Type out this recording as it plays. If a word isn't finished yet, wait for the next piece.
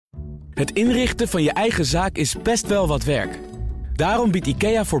Het inrichten van je eigen zaak is best wel wat werk. Daarom biedt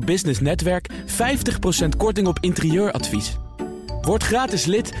IKEA voor Business Netwerk 50% korting op interieuradvies. Word gratis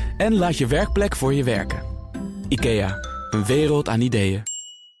lid en laat je werkplek voor je werken. IKEA, een wereld aan ideeën.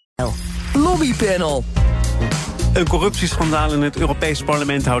 Lobbypanel. Een corruptieschandaal in het Europees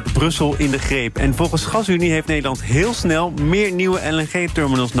Parlement houdt Brussel in de greep. En volgens GasUnie heeft Nederland heel snel meer nieuwe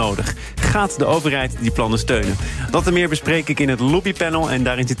LNG-terminals nodig. Gaat de overheid die plannen steunen? Dat en meer bespreek ik in het lobbypanel. En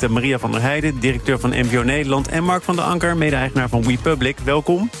daarin zitten Maria van der Heijden, directeur van MVO Nederland... en Mark van der Anker, mede-eigenaar van WePublic.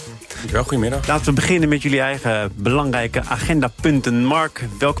 Welkom. Dankjewel, goedemiddag. Laten we beginnen met jullie eigen belangrijke agendapunten. Mark,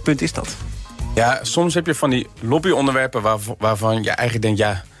 welk punt is dat? Ja, soms heb je van die lobbyonderwerpen waarvan je eigenlijk denkt...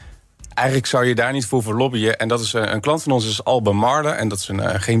 ja, eigenlijk zou je daar niet voor lobbyen. En dat is een klant van ons, is Albemarle. En dat is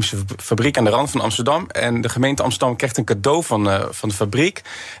een chemische fabriek aan de rand van Amsterdam. En de gemeente Amsterdam krijgt een cadeau van de fabriek.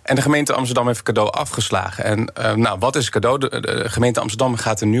 En de gemeente Amsterdam heeft een cadeau afgeslagen. En wat is het cadeau? De gemeente Amsterdam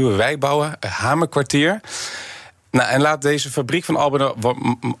gaat een nieuwe wijk bouwen, Hamerkwartier. En laat deze fabriek van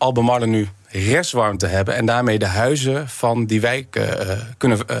Albemarle nu restwarmte hebben... en daarmee de huizen van die wijk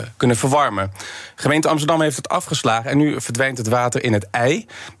kunnen verwarmen. Gemeente Amsterdam heeft het afgeslagen... en nu verdwijnt het water in het IJ.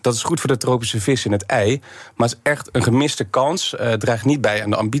 Dat is goed voor de tropische vis in het IJ. Maar het is echt een gemiste kans. Draagt niet bij aan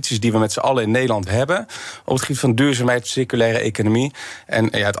de ambities die we met z'n allen in Nederland hebben... op het gebied van duurzaamheid, circulaire economie.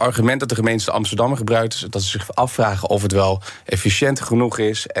 En het argument dat de gemeente Amsterdam gebruikt... is dat ze zich afvragen of het wel efficiënt genoeg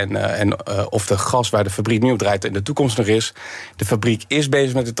is... en of de gas waar de fabriek nu op draait in de toekomst nog is. De fabriek is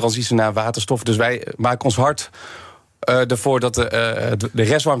bezig met de transitie naar waterstof. Dus wij maken ons hard ervoor dat de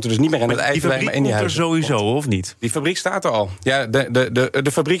restwarmte dus niet meer in het IJ verdwijnt, maar in die huizen. Die fabriek komt er sowieso, of niet? Die fabriek staat er al. Ja, de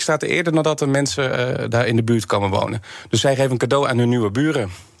fabriek staat er eerder nadat de mensen daar in de buurt komen wonen. Dus zij geven een cadeau aan hun nieuwe buren.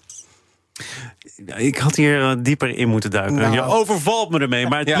 Ik had hier dieper in moeten duiken. Je overvalt me ermee,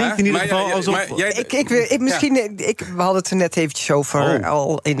 maar het klinkt in ieder geval alsof... We hadden het er net eventjes over,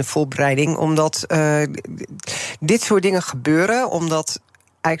 al in de voorbereiding... omdat dit soort dingen gebeuren, omdat...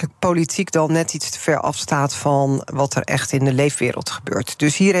 eigenlijk politiek dan net iets te ver afstaat van wat er echt in de leefwereld gebeurt.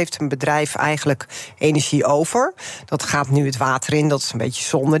 Dus hier heeft een bedrijf eigenlijk energie over. Dat gaat nu het water in, dat is een beetje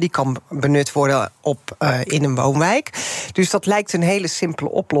zonde. Die kan benut worden in een woonwijk. Dus dat lijkt een hele simpele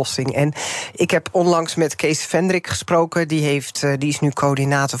oplossing. En ik heb onlangs met Kees Vendrik gesproken. Die is nu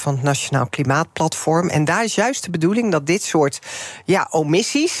coördinator van het Nationaal Klimaatplatform. En daar is juist de bedoeling dat dit soort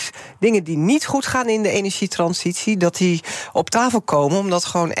omissies... dingen die niet goed gaan in de energietransitie... dat die op tafel komen, omdat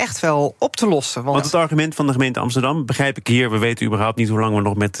gewoon echt wel op te lossen. Want het argument van de gemeente Amsterdam, begrijp ik hier... we weten überhaupt niet hoe lang we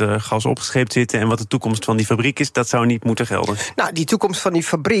nog met gas opgescheept zitten... en wat de toekomst van die fabriek is, dat zou niet moeten gelden. Nou, die toekomst van die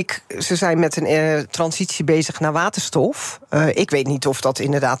fabriek... ze zijn met een transitie bezig naar waterstof. Ik weet niet of dat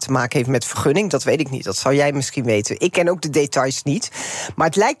inderdaad te maken heeft met vergunning. Dat weet ik niet, dat zou jij misschien weten. Ik ken ook de details niet. Maar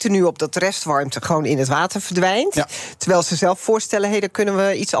het lijkt er nu op dat de restwarmte gewoon in het water verdwijnt. Ja. Terwijl ze zelf voorstellen, daar kunnen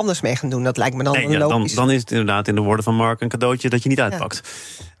we iets anders mee gaan doen. Dat lijkt me dan logisch. Dan is het inderdaad in de woorden van Mark een cadeautje dat je niet uitpakt.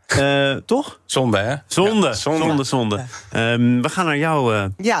 Toch? Zonde, hè? Zonde. We gaan naar jouw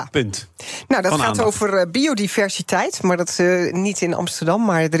punt. Nou, dat gaat over biodiversiteit. Maar dat is niet in Amsterdam.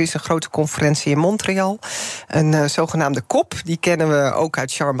 Maar er is een grote conferentie in Montreal. Een zogenaamde COP. Die kennen we ook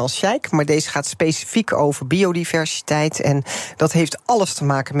uit Sharm el-Sheikh. Maar deze gaat specifiek over biodiversiteit. En dat heeft alles te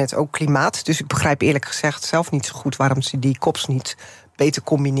maken met ook klimaat. Dus ik begrijp eerlijk gezegd zelf niet zo goed waarom ze die COPs niet beter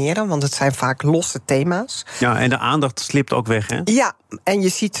combineren, want het zijn vaak losse thema's. Ja, en de aandacht slipt ook weg, hè? Ja, en je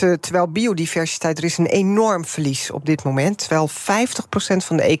ziet, terwijl biodiversiteit, er is een enorm verlies op dit moment. Terwijl 50%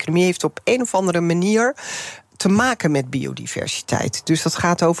 van de economie heeft op een of andere manier te maken met biodiversiteit. Dus dat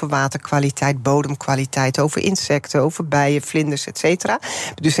gaat over waterkwaliteit, bodemkwaliteit, over insecten, over bijen, vlinders, et cetera.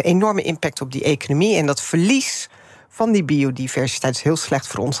 Dus een enorme impact op die economie. En dat verlies van die biodiversiteit is heel slecht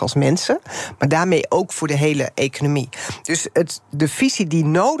voor ons als mensen, maar daarmee ook voor de hele economie. Dus de visie die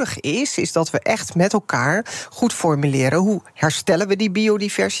nodig is dat we echt met elkaar goed formuleren hoe herstellen we die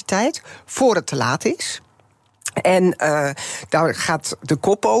biodiversiteit voor het te laat is. En daar gaat de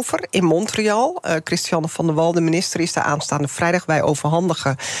COP over in Montreal. Christiane van der Wal, de minister, is daar aanstaande vrijdag. Wij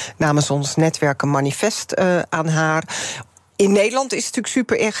overhandigen namens ons netwerk een manifest aan haar. In Nederland is het natuurlijk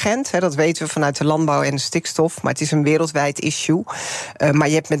super urgent. Dat weten we vanuit de landbouw en de stikstof. Maar het is een wereldwijd issue. Maar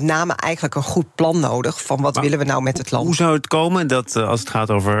je hebt met name eigenlijk een goed plan nodig van wat willen we nou met het land. Hoe zou het komen dat als het gaat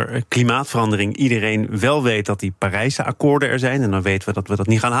over klimaatverandering iedereen wel weet dat die Parijse akkoorden er zijn, en dan weten we dat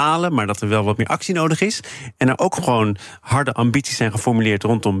niet gaan halen, maar dat er wel wat meer actie nodig is, en er ook gewoon harde ambities zijn geformuleerd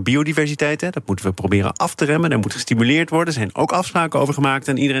rondom biodiversiteit. Dat moeten we proberen af te remmen. Daar moet gestimuleerd worden. Er zijn ook afspraken over gemaakt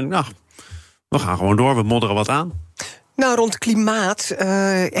en iedereen, we gaan gewoon door, we modderen wat aan. Nou, rond klimaat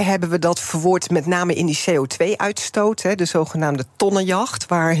hebben we dat verwoord met name in die CO2-uitstoot. De zogenaamde tonnenjacht,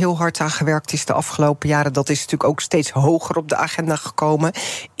 waar heel hard aan gewerkt is de afgelopen jaren. Dat is natuurlijk ook steeds hoger op de agenda gekomen.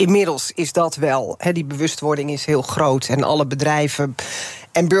 Inmiddels is dat wel, die bewustwording is heel groot. En alle bedrijven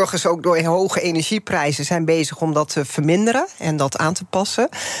en burgers ook door hoge energieprijzen zijn bezig om dat te verminderen en dat aan te passen.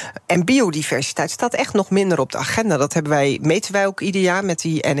 En biodiversiteit staat echt nog minder op de agenda. Dat meten wij ook ieder jaar met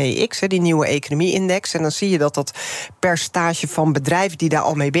die NEX, die nieuwe economie-index. En dan zie je dat percentage van bedrijven die daar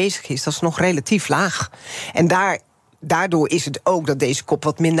al mee bezig is, dat is nog relatief laag. En daardoor is het ook dat deze kop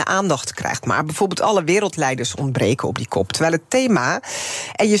wat minder aandacht krijgt. Maar bijvoorbeeld alle wereldleiders ontbreken op die kop. Terwijl het thema,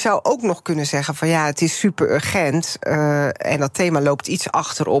 en je zou ook nog kunnen zeggen van het is super urgent. En dat thema loopt iets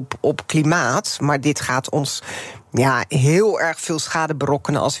achter op klimaat. Maar dit gaat ons heel erg veel schade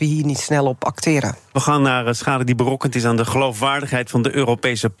berokkenen als we hier niet snel op acteren. We gaan naar schade die berokkend is aan de geloofwaardigheid van de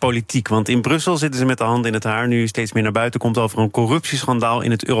Europese politiek. Want in Brussel zitten ze met de hand in het haar, nu steeds meer naar buiten komt over een corruptieschandaal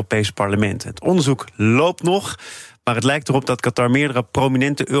in het Europees Parlement. Het onderzoek loopt nog, maar het lijkt erop dat Qatar meerdere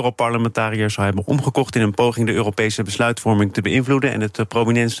prominente Europarlementariërs zou hebben omgekocht in een poging de Europese besluitvorming te beïnvloeden. En het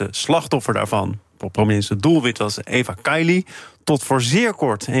prominentste slachtoffer daarvan, het prominentste doelwit, was Eva Kaili. Tot voor zeer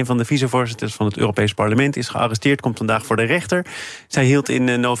kort een van de vicevoorzitters van het Europees Parlement is gearresteerd, komt vandaag voor de rechter. Zij hield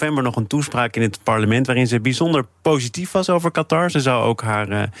in november nog een toespraak in het parlement waarin ze bijzonder positief was over Qatar. Ze zou ook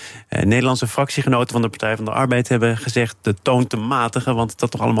haar Nederlandse fractiegenoten van de Partij van de Arbeid hebben gezegd de toon te matigen, want het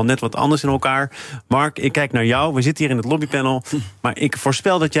had toch allemaal net wat anders in elkaar. Mark, ik kijk naar jou, we zitten hier in het lobbypanel, maar ik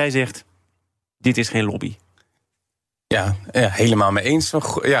voorspel dat jij zegt, dit is geen lobby. Ja, helemaal mee eens.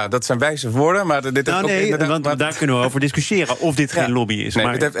 Ja, dat zijn wijze woorden, maar dit heeft want daar kunnen we over discussiëren of dit geen lobby is. Nee,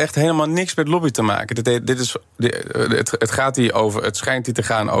 maar het heeft echt helemaal niks met lobby te maken. Het gaat hier over, het schijnt hier te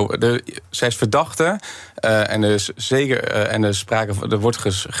gaan over. Zij is verdachte en er is zeker er wordt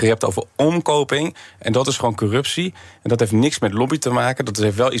gerept over omkoping en dat is gewoon corruptie. En dat heeft niks met lobby te maken. Dat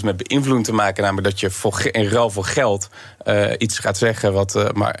heeft wel iets met beïnvloeding te maken, namelijk dat je in ruil voor geld iets gaat zeggen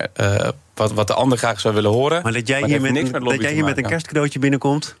wat de ander graag zou willen horen. Maar dat jij hier met een kerstcadeautje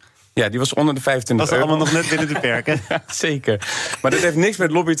binnenkomt? Ja, die was onder de 25 €. Dat is allemaal nog net binnen de perken. Ja, zeker. Maar dat heeft niks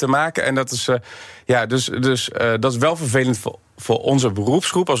met lobby te maken. En dat is, dat is wel vervelend voor onze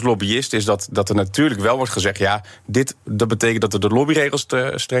beroepsgroep als lobbyist, is dat er natuurlijk wel wordt gezegd, dat betekent dat we de lobbyregels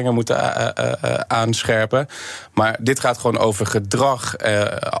te strenger moeten aanscherpen. Maar dit gaat gewoon over gedrag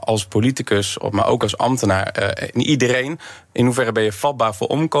als politicus, maar ook als ambtenaar. En iedereen, in hoeverre ben je vatbaar voor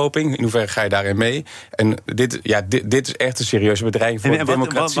omkoping? In hoeverre ga je daarin mee? En dit is echt een serieuze bedreiging voor de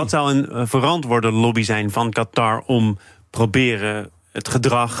democratie. Wat zou een verantwoorde lobby zijn van Qatar om proberen het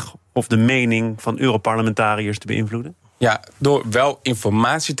gedrag of de mening van Europarlementariërs te beïnvloeden? Ja, door wel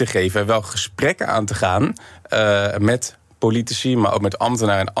informatie te geven en wel gesprekken aan te gaan met politici, maar ook met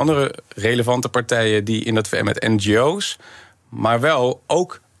ambtenaren en andere relevante partijen die in dat VN met NGO's, maar wel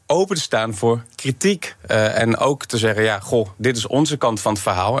ook open te staan voor kritiek. En ook te zeggen, dit is onze kant van het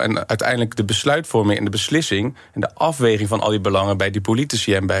verhaal. En uiteindelijk de besluitvorming en de beslissing en de afweging van al die belangen bij die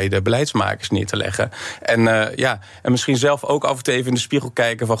politici en bij de beleidsmakers neer te leggen. En misschien zelf ook af en toe even in de spiegel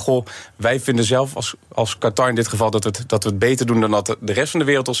kijken van, wij vinden zelf als Qatar in dit geval dat we het beter doen dan dat de rest van de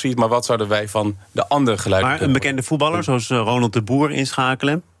wereld ons ziet. Maar wat zouden wij van de andere geluiden Maar een bekende voetballer zoals Ronald de Boer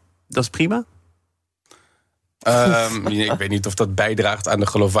inschakelen, dat is prima? Ik weet niet of dat bijdraagt aan de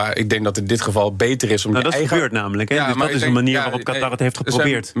geloofwaardigheid. Ik denk dat in dit geval beter is om dat gebeurt namelijk. Hè? Dus dat is een manier waarop Qatar het heeft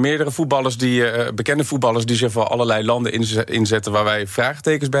geprobeerd. Er zijn meerdere voetballers bekende voetballers die zich voor allerlei landen inzetten waar wij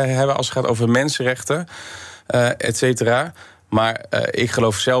vraagtekens bij hebben als het gaat over mensenrechten, et cetera. Maar ik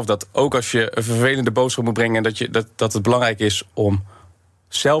geloof zelf dat ook als je een vervelende boodschap moet brengen en dat het belangrijk is om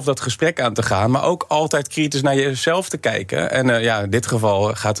zelf dat gesprek aan te gaan, maar ook altijd kritisch naar jezelf te kijken. En in dit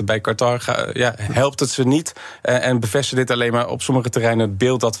geval gaat het bij Qatar, helpt het ze niet en bevestigt dit alleen maar op sommige terreinen het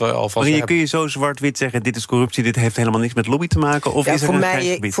beeld dat we alvast hebben. Kun je zo zwart-wit zeggen, dit is corruptie, dit heeft helemaal niks met lobby te maken? Of is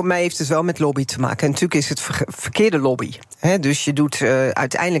voor mij heeft het wel met lobby te maken. En natuurlijk is het verkeerde lobby. Dus je doet,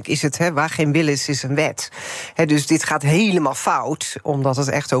 uiteindelijk is het, waar geen wil is een wet. Dus dit gaat helemaal fout, omdat het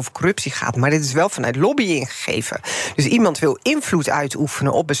echt over corruptie gaat. Maar dit is wel vanuit lobby ingegeven. Dus iemand wil invloed uitoefenen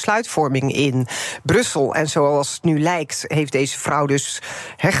op besluitvorming in Brussel. En zoals het nu lijkt, heeft deze vrouw dus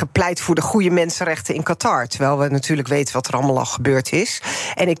gepleit voor de goede mensenrechten in Qatar. Terwijl we natuurlijk weten wat er allemaal al gebeurd is.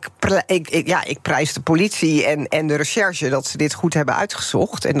 En ik prijs de politie en de recherche dat ze dit goed hebben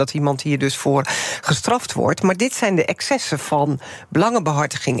uitgezocht. En dat iemand hier dus voor gestraft wordt. Maar dit zijn de excessen van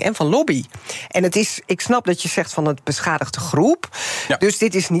belangenbehartiging en van lobby. En ik snap dat je zegt van het beschadigde groep. Ja. Dus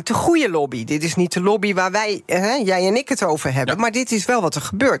dit is niet de goede lobby. Dit is niet de lobby waar wij, jij en ik het over hebben. Ja. Maar dit is wel wat wat er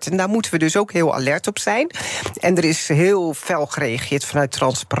gebeurt. En daar moeten we dus ook heel alert op zijn. En er is heel fel gereageerd vanuit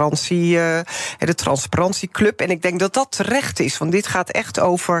de Transparantieclub. En ik denk dat dat terecht is, want dit gaat echt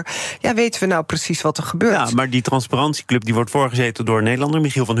over... weten we nou precies wat er gebeurt? Ja, maar die Transparantieclub die wordt voorgezeten door een Nederlander,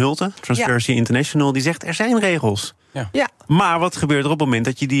 Michiel van Hulten, Transparency International, die zegt er zijn regels. Ja. Maar wat gebeurt er op het moment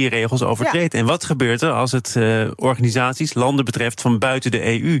dat je die regels overtreedt? En wat gebeurt er als het organisaties, landen betreft van buiten de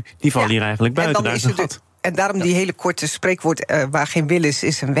EU? Die vallen hier eigenlijk buiten, daar is een gat. En daarom die hele korte spreekwoord, waar geen wil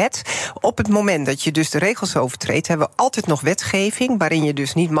is een wet. Op het moment dat je dus de regels overtreedt, hebben we altijd nog wetgeving waarin je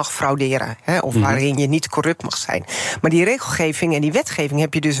dus niet mag frauderen. Of waarin je niet corrupt mag zijn. Maar die regelgeving en die wetgeving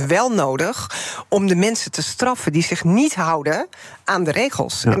heb je dus wel nodig om de mensen te straffen die zich niet houden aan de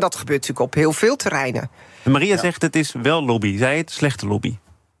regels. Ja. En dat gebeurt natuurlijk op heel veel terreinen. En Maria zegt het is wel lobby. Zij het slechte lobby.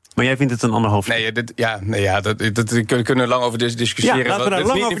 Maar jij vindt het een ander hoofdstuk. We kunnen lang over discussiëren. Ja, laten we daar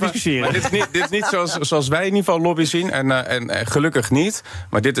lang over discussiëren. Maar dit is niet zoals wij in ieder geval lobby zien. En gelukkig niet.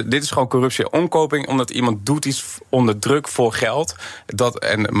 Maar dit is gewoon corruptie en omkoping. Omdat iemand doet iets onder druk voor geld.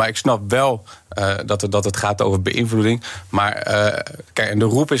 Maar ik snap wel dat het gaat over beïnvloeding. Maar kijk, en de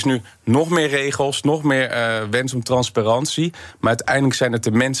roep is nu nog meer regels, nog meer wens om transparantie. Maar uiteindelijk zijn het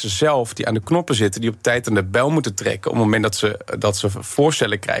de mensen zelf die aan de knoppen zitten, die op tijd aan de bel moeten trekken op het moment dat ze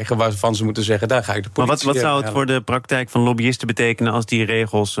voorstellen krijgen waarvan ze moeten zeggen, daar ga ik de politie. Maar wat zou het voor de praktijk van lobbyisten betekenen als die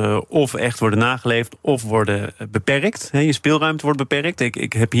regels of echt worden nageleefd of worden beperkt? Je speelruimte wordt beperkt.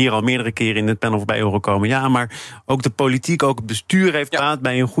 Ik heb hier al meerdere keren in het panel voorbij horen komen. Ja, maar ook de politiek, ook het bestuur heeft baat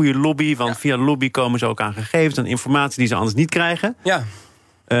bij een goede lobby. Want via lobby komen ze ook aan gegevens en informatie die ze anders niet krijgen. Ja.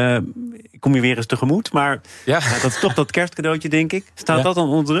 Ik kom je weer eens tegemoet, maar dat is toch dat kerstcadeautje, denk ik. Staat dat dan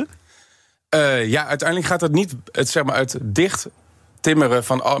onder druk? Uiteindelijk gaat het niet het dicht timmeren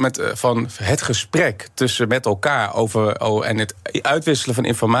van het gesprek tussen met elkaar en het uitwisselen van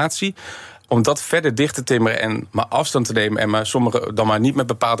informatie, om dat verder dicht te timmeren en maar afstand te nemen en maar sommigen dan maar niet met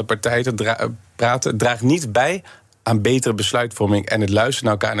bepaalde partijen te praten, draagt niet bij aan betere besluitvorming en het luisteren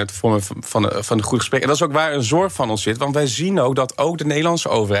naar elkaar en het vormen van een goed gesprek. En dat is ook waar een zorg van ons zit. Want wij zien ook dat ook de Nederlandse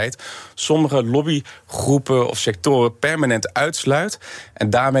overheid sommige lobbygroepen of sectoren permanent uitsluit. En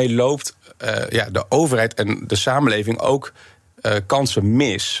daarmee loopt de overheid en de samenleving ook kansen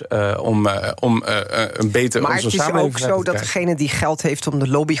mis om een betere maar onze samenleving te krijgen. Maar het is ook zo dat degene die geld heeft om de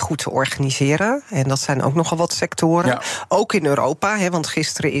lobby goed te organiseren, en dat zijn ook nogal wat sectoren, ook in Europa, want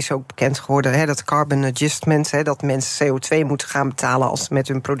gisteren is ook bekend geworden dat carbon adjustment, dat mensen CO2 moeten gaan betalen als met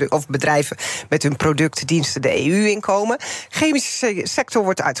hun product, of bedrijven met hun producten, diensten de EU inkomen. Chemische sector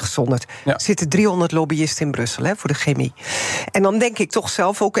wordt uitgezonderd. Er zitten 300 lobbyisten in Brussel voor de chemie. En dan denk ik toch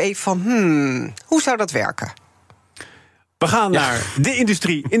zelf ook even van, hoe zou dat werken? We gaan naar de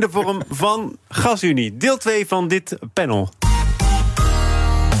industrie in de vorm van GasUnie. Deel 2 van dit panel.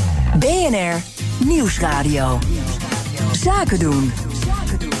 BNR Nieuwsradio. Zaken doen.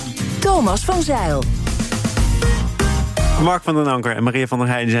 Thomas van Zeil. Mark van den Anker en Maria van der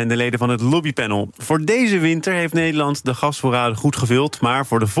Heijden zijn de leden van het lobbypanel. Voor deze winter heeft Nederland de gasvoorraden goed gevuld, maar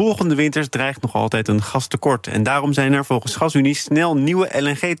voor de volgende winters dreigt nog altijd een gastekort. En daarom zijn er volgens GasUnie snel nieuwe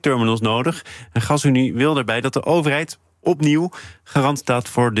LNG-terminals nodig. En GasUnie wil daarbij dat de overheid opnieuw garant staat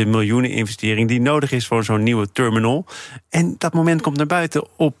voor de miljoeneninvestering die nodig is voor zo'n nieuwe terminal. En dat moment komt naar buiten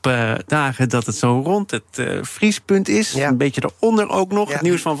op dagen dat het zo rond het vriespunt is. Een beetje eronder ook nog. Het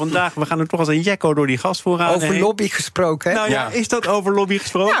nieuws van vandaag. We gaan er toch als een jekko door die gasvoorraden over heen. Lobby gesproken, hè? Is dat over lobby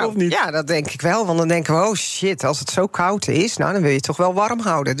gesproken of niet? Ja, dat denk ik wel. Want dan denken we, oh shit, als het zo koud is, dan wil je het toch wel warm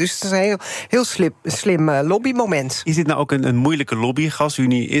houden. Dus het is een heel slim lobbymoment. Is dit nou ook een moeilijke lobby?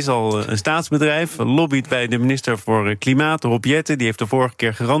 GasUnie is al een staatsbedrijf. Lobbyt bij de minister voor Klimaat, Rob Jetten. Die heeft de vorige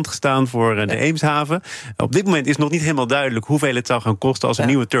keer garant gestaan voor de Eemshaven. Op dit moment is nog niet helemaal duidelijk hoeveel het zou gaan kosten als er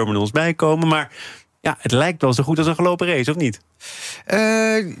nieuwe terminals bijkomen. Maar het lijkt wel zo goed als een gelopen race, of niet?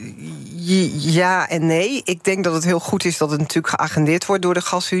 Ja en nee. Ik denk dat het heel goed is dat het natuurlijk geagendeerd wordt door de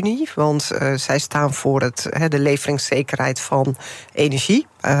GasUnie. Want zij staan voor de leveringszekerheid van energie.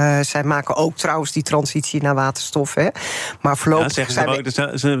 Zij maken ook trouwens die transitie naar waterstof. Maar voorlopig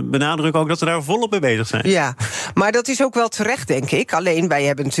ze benadrukken ook dat ze daar volop mee bezig zijn. Ja, maar dat is ook wel terecht, denk ik. Alleen, wij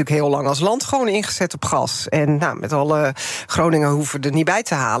hebben natuurlijk heel lang als land gewoon ingezet op gas. En met alle Groningen hoeven we er niet bij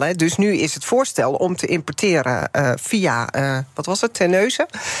te halen. Dus nu is het voorstel om te importeren via wat was het, Terneuzen?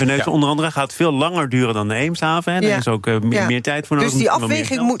 Terneuzen onder andere gaat veel langer duren dan de Eemshaven. Daar is ook meer tijd voor nodig. Dus die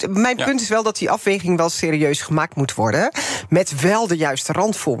afweging mijn punt is wel dat die afweging wel serieus gemaakt moet worden. Met wel de juiste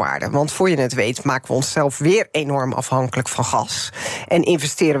randvoorwaarden. Want voor je het weet maken we onszelf weer enorm afhankelijk van gas. En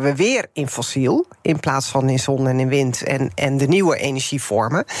investeren we weer in fossiel. In plaats van in zon en in wind en de nieuwe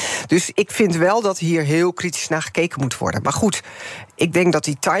energievormen. Dus ik vind wel dat hier heel kritisch naar gekeken moet worden. Maar goed, ik denk dat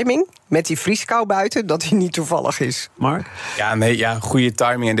die timing met die vrieskou buiten, dat die niet toevallig is. Mark? Ja, goede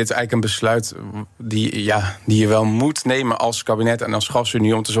timing. En dit is eigenlijk een besluit die je wel moet nemen als kabinet en als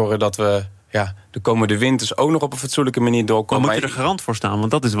GasUnie om te zorgen dat we de komende winters ook nog op een fatsoenlijke manier doorkomen. Maar moet je er garant voor staan?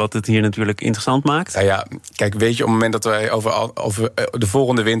 Want dat is wat het hier natuurlijk interessant maakt. Kijk, weet je, op het moment dat wij over de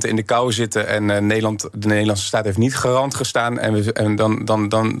volgende winter in de kou zitten en de Nederlandse staat heeft niet garant gestaan en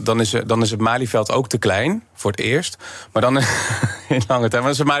dan is het Malieveld ook te klein, voor het eerst. Maar dan in lange tijd,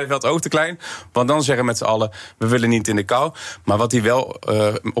 maar is het Malieveld ook te klein, want dan zeggen met z'n allen, we willen niet in de kou. Maar wat hij wel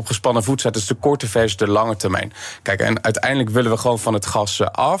op gespannen voet zet, is de korte versus de lange termijn. Kijk, en uiteindelijk willen we gewoon van het gas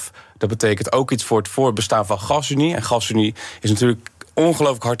af. Dat betekent ook iets voor het voortbestaan van GasUnie. En GasUnie is natuurlijk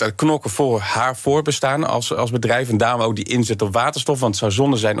ongelooflijk hard aan het knokken voor haar voortbestaan als bedrijf. En daarom ook die inzet op waterstof. Want het zou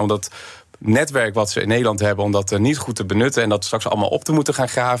zonde zijn om dat netwerk wat ze in Nederland hebben, om dat niet goed te benutten en dat straks allemaal op te moeten gaan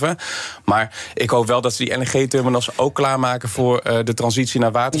graven. Maar ik hoop wel dat ze die LNG-terminals ook klaarmaken voor de transitie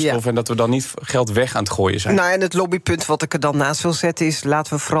naar waterstof en dat we dan niet geld weg aan het gooien zijn. Nou, en het lobbypunt wat ik er dan naast wil zetten is,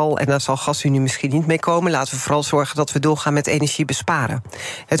 laten we vooral, en daar zal GasUnie misschien niet mee komen, laten we vooral zorgen dat we doorgaan met energie besparen.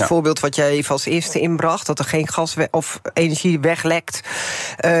 Het voorbeeld wat jij even als eerste inbracht, dat er geen gas of energie weglekt.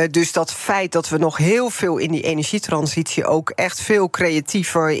 Dus dat feit dat we nog heel veel in die energietransitie ook echt veel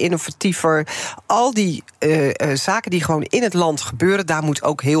creatiever, innovatiever, al die zaken die gewoon in het land gebeuren, daar moet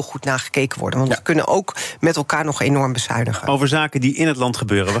ook heel goed naar gekeken worden. Want we kunnen ook met elkaar nog enorm bezuinigen. Over zaken die in het land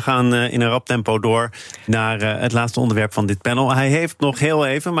gebeuren. We gaan in een rap tempo door naar het laatste onderwerp van dit panel. Hij heeft nog heel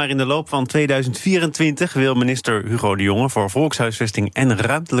even, maar in de loop van 2024 wil minister Hugo de Jonge voor Volkshuisvesting en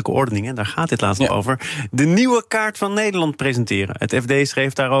Ruimtelijke Ordening, en daar gaat dit laatst over, de nieuwe kaart van Nederland presenteren. Het FD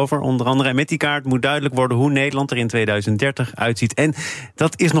schreef daarover, onder andere. En met die kaart moet duidelijk worden hoe Nederland er in 2030 uitziet. En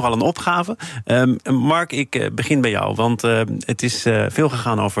dat is nogal een opgave. Mark, ik begin bij jou, want het is veel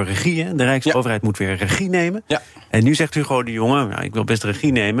gegaan over regie. Hè? De Rijksoverheid moet weer regie nemen. Ja. En nu zegt Hugo de Jonge, ik wil best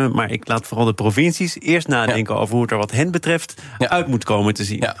regie nemen, maar ik laat vooral de provincies eerst nadenken over hoe het er wat hen betreft uit moet komen te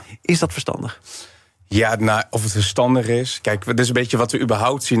zien. Ja. Is dat verstandig? Ja, of het verstandig is. Kijk, dat is een beetje wat we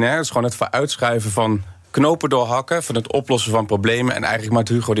überhaupt zien. Het is gewoon het vooruitschuiven van knopen doorhakken, van het oplossen van problemen. En eigenlijk maakt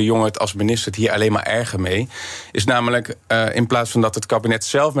Hugo de Jonge het als minister het hier alleen maar erger mee. Is namelijk, in plaats van dat het kabinet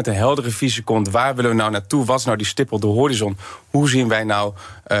zelf met een heldere visie komt, waar willen we nou naartoe? Wat is nou die stip op de horizon? Hoe zien wij nou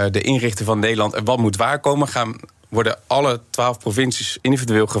de inrichting van Nederland en wat moet waar komen? Worden alle 12 provincies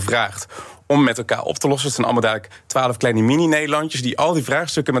individueel gevraagd om met elkaar op te lossen. Het zijn allemaal dadelijk 12 kleine mini-Nederlandjes die al die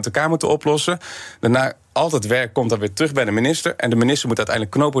vraagstukken met elkaar moeten oplossen. Daarna al dat werk komt dan weer terug bij de minister. En de minister moet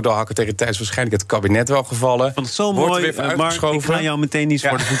uiteindelijk knopen doorhakken. Tegen de tijd is waarschijnlijk het kabinet wel gevallen. Ik vond het zo mooi, Mark, ik ga jou meteen iets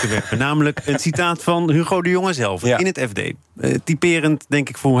voor de voeten werpen. Namelijk een citaat van Hugo de Jonge zelf in het FD. Typerend, denk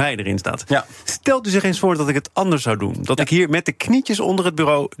ik, voor hoe hij erin staat. Ja. Stelt u zich eens voor dat ik het anders zou doen. Dat ik hier met de knietjes onder het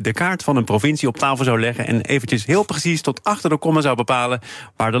bureau de kaart van een provincie op tafel zou leggen en eventjes heel precies tot achter de komma zou bepalen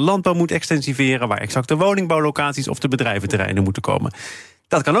waar de landbouw moet extensiveren, waar exact de woningbouwlocaties of de bedrijventerreinen moeten komen.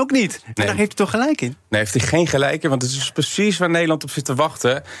 Dat kan ook niet. En daar heeft u toch gelijk in? Nee, heeft hij geen gelijk in, want het is precies waar Nederland op zit te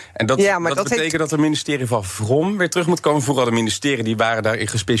wachten. En dat betekent dat het ministerie van VROM weer terug moet komen. Vroeger hadden ministeries die waren daarin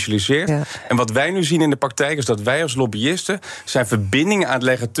gespecialiseerd. Ja. En wat wij nu zien in de praktijk is dat wij als lobbyisten zijn verbindingen aan het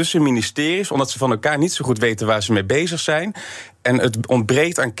leggen tussen ministeries, omdat ze van elkaar niet zo goed weten waar ze mee bezig zijn. En het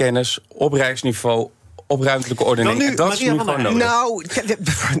ontbreekt aan kennis op rijksniveau, op ruimtelijke ordening. Nu, en dat is nu gewoon nodig. Nou,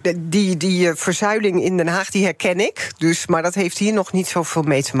 die verzuiling in Den Haag, die herken ik. Maar dat heeft hier nog niet zoveel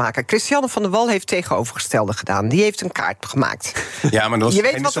mee te maken. Christiane van der Wal heeft tegenovergestelde gedaan. Die heeft een kaart gemaakt. Ja, maar dat was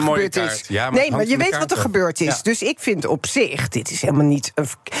geen zo mooie kaart. Is. Ja, maar je weet wat er gebeurd is. Ja. Dus ik vind op zich, dit is helemaal niet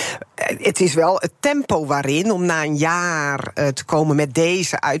het is wel het tempo waarin om na een jaar te komen met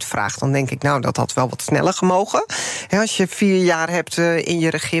deze uitvraag. Dan denk ik, nou, dat had wel wat sneller gemogen. Als je 4 jaar hebt in je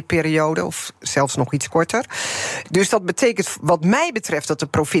regeerperiode, of zelfs nog iets korter. Dus dat betekent wat mij betreft dat de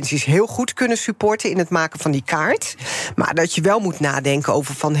provincies heel goed kunnen supporten in het maken van die kaart. Maar dat je wel moet nadenken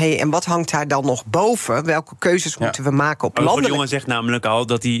over van, en wat hangt daar dan nog boven? Welke keuzes moeten we maken op landelijk? De Jonge zegt namelijk al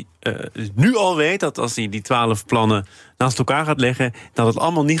dat hij nu al weet dat als hij die 12 plannen naast elkaar gaat leggen, dat het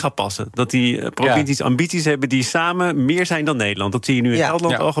allemaal niet gaat passen. Dat die provincies ambities hebben die samen meer zijn dan Nederland. Dat zie je nu in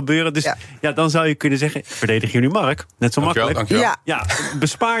Gelderland al gebeuren. Dus dan zou je kunnen zeggen, verdedig je nu Mark. Net zo makkelijk. Dankjewel. Ja,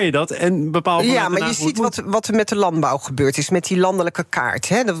 bespaar je dat en bepaal. Ja, maar je ziet wat er met de landbouw gebeurd is, met die landelijke kaart.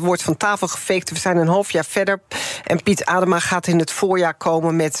 Dat wordt van tafel geveegd. We zijn een half jaar verder. En Piet Adema gaat in het voorjaar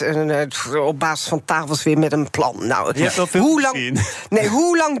komen met op basis van tafels weer met een plan. Nou,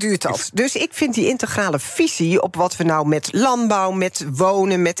 hoe lang duurt duurt dat. Dus ik vind die integrale visie op wat we nou met landbouw, met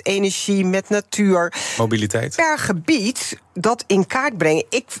wonen, met energie, met natuur, mobiliteit, per gebied dat in kaart brengen.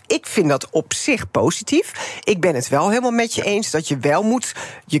 Ik vind dat op zich positief. Ik ben het wel helemaal met je eens dat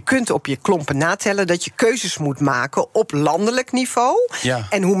je kunt op je klompen natellen dat je keuzes moet maken op landelijk niveau. Ja.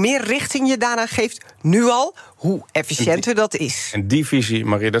 En hoe meer richting je daaraan geeft, nu al, hoe efficiënter dat is. En die visie,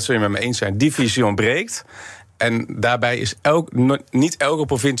 Maria, dat zul je met me eens zijn, die visie ontbreekt. En daarbij is niet elke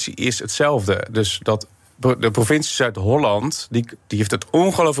provincie is hetzelfde. Dus de provincie Zuid-Holland die heeft het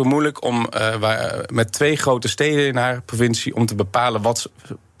ongelooflijk moeilijk om met 2 grote steden in haar provincie om te bepalen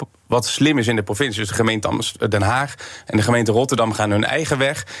wat slim is in de provincie. Dus de gemeente Den Haag en de gemeente Rotterdam gaan hun eigen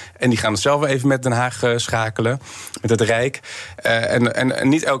weg. En die gaan het zelf even met Den Haag schakelen, met het Rijk. En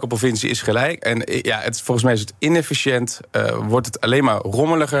niet elke provincie is gelijk. En volgens mij is het inefficiënt, wordt het alleen maar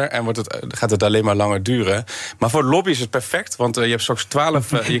rommeliger en gaat het alleen maar langer duren. Maar voor de lobby is het perfect, want je hebt straks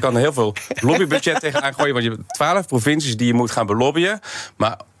 12... je kan er heel veel lobbybudget tegenaan gooien, want je hebt 12 provincies die je moet gaan belobbyen.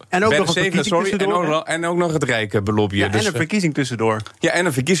 Maar en ook nog een verkiezing tussendoor. En ook nog het Rijk belobbyen. Ja, en een verkiezing tussendoor. Ja, en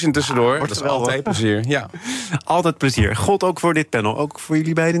een verkiezing tussendoor. Dat is altijd plezier. Ja. Altijd plezier. God ook voor dit panel. Ook voor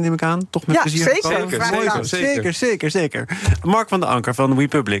jullie beiden, neem ik aan. Toch met plezier gekomen? Zeker. Mark van den Anker van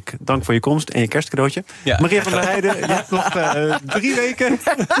Republic. Dank voor je komst en je kerstcadeautje. Ja. Maria van der Heijden, je hebt nog 3 weken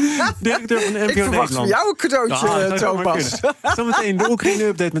directeur van de NPO Nederland. Ik verwacht van jou een cadeautje, Thomas. Zometeen de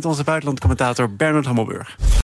Oekraïne-update met onze buitenlandcommentator Bernard Hammelburg.